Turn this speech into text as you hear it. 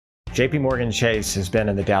JPMorgan Chase has been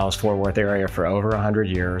in the Dallas-Fort Worth area for over 100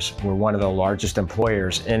 years. We're one of the largest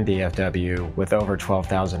employers in DFW with over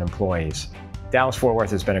 12,000 employees. Dallas-Fort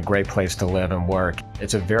Worth has been a great place to live and work.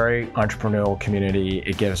 It's a very entrepreneurial community.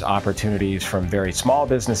 It gives opportunities from very small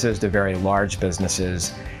businesses to very large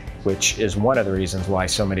businesses, which is one of the reasons why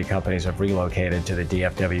so many companies have relocated to the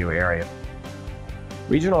DFW area.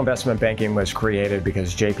 Regional investment banking was created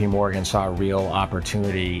because JPMorgan saw a real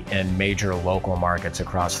opportunity in major local markets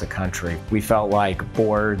across the country. We felt like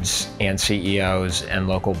boards and CEOs and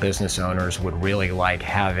local business owners would really like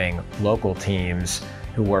having local teams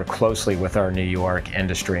who work closely with our New York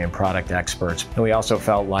industry and product experts. And we also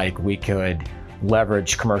felt like we could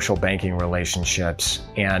leverage commercial banking relationships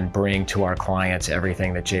and bring to our clients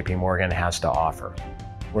everything that JPMorgan has to offer.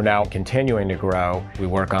 We're now continuing to grow. We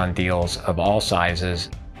work on deals of all sizes.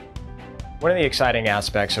 One of the exciting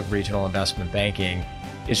aspects of regional investment banking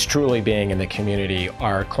is truly being in the community.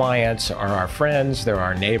 Our clients are our friends, they're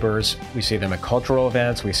our neighbors. We see them at cultural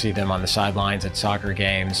events, we see them on the sidelines at soccer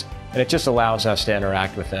games, and it just allows us to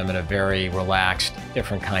interact with them in a very relaxed,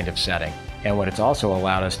 different kind of setting. And what it's also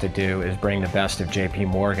allowed us to do is bring the best of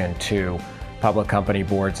JPMorgan to public company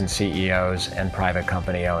boards and CEOs and private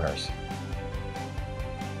company owners.